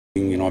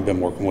I've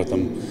been working with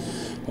them,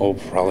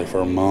 probably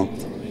for a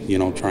month,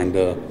 trying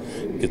to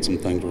get some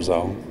things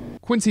resolved.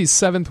 Quincy's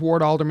 7th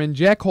Ward Alderman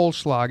Jack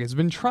Holschlag has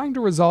been trying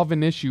to resolve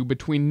an issue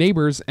between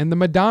neighbors and the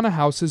Madonna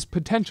House's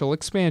potential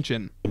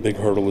expansion. The big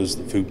hurdle is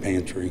the food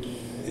pantry.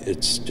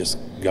 It's just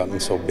gotten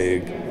so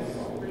big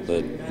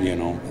that,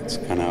 it's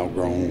kind of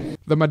outgrown.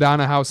 The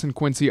Madonna House in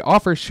Quincy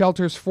offers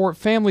shelters for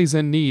families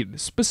in need,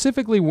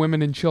 specifically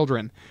women and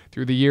children.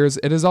 Through the years,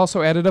 it has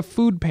also added a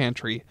food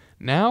pantry.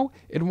 Now,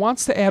 it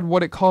wants to add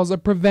what it calls a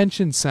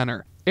prevention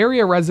center.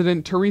 Area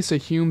resident Teresa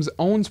Humes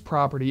owns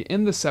property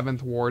in the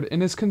 7th Ward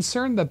and is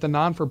concerned that the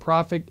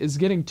non-for-profit is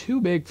getting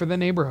too big for the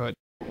neighborhood.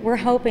 We're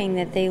hoping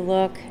that they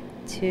look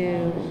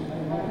to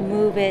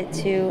move it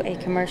to a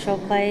commercial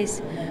place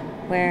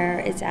where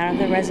it's out of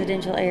the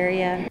residential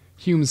area.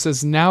 Humes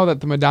says now that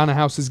the Madonna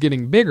House is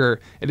getting bigger,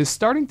 it is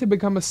starting to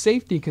become a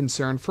safety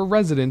concern for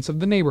residents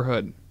of the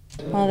neighborhood.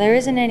 Well, there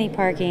isn't any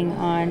parking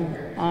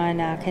on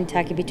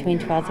Kentucky between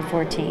 12th and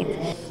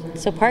 14th,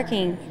 so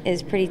parking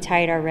is pretty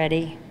tight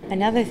already.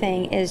 Another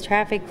thing is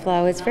traffic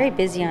flow. It's very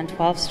busy on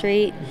 12th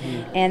Street,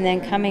 and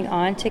then coming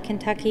on to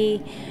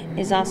Kentucky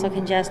is also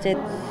congested.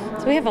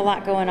 So we have a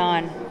lot going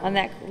on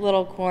that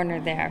little corner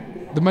there.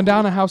 The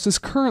Madonna House is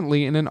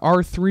currently in an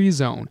R3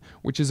 zone,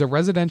 which is a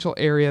residential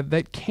area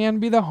that can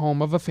be the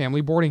home of a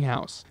family boarding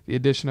house. The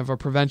addition of a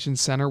prevention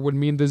center would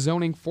mean the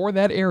zoning for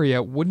that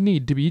area would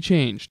need to be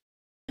changed.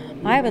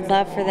 I would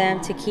love for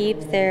them to keep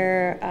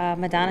their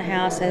Madonna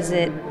House as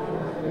it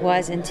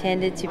was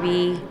intended to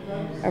be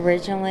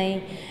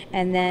originally,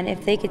 and then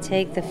if they could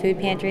take the food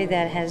pantry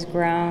that has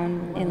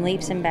grown in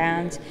leaps and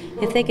bounds,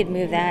 if they could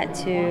move that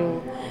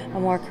to a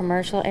more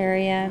commercial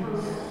area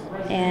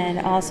and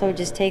also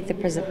just take the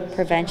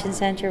prevention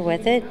center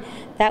with it,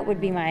 that would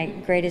be my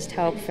greatest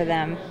hope for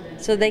them,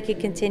 so they could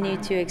continue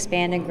to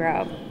expand and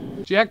grow.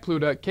 Jack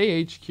Pluta,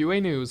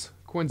 KHQA News,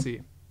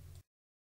 Quincy.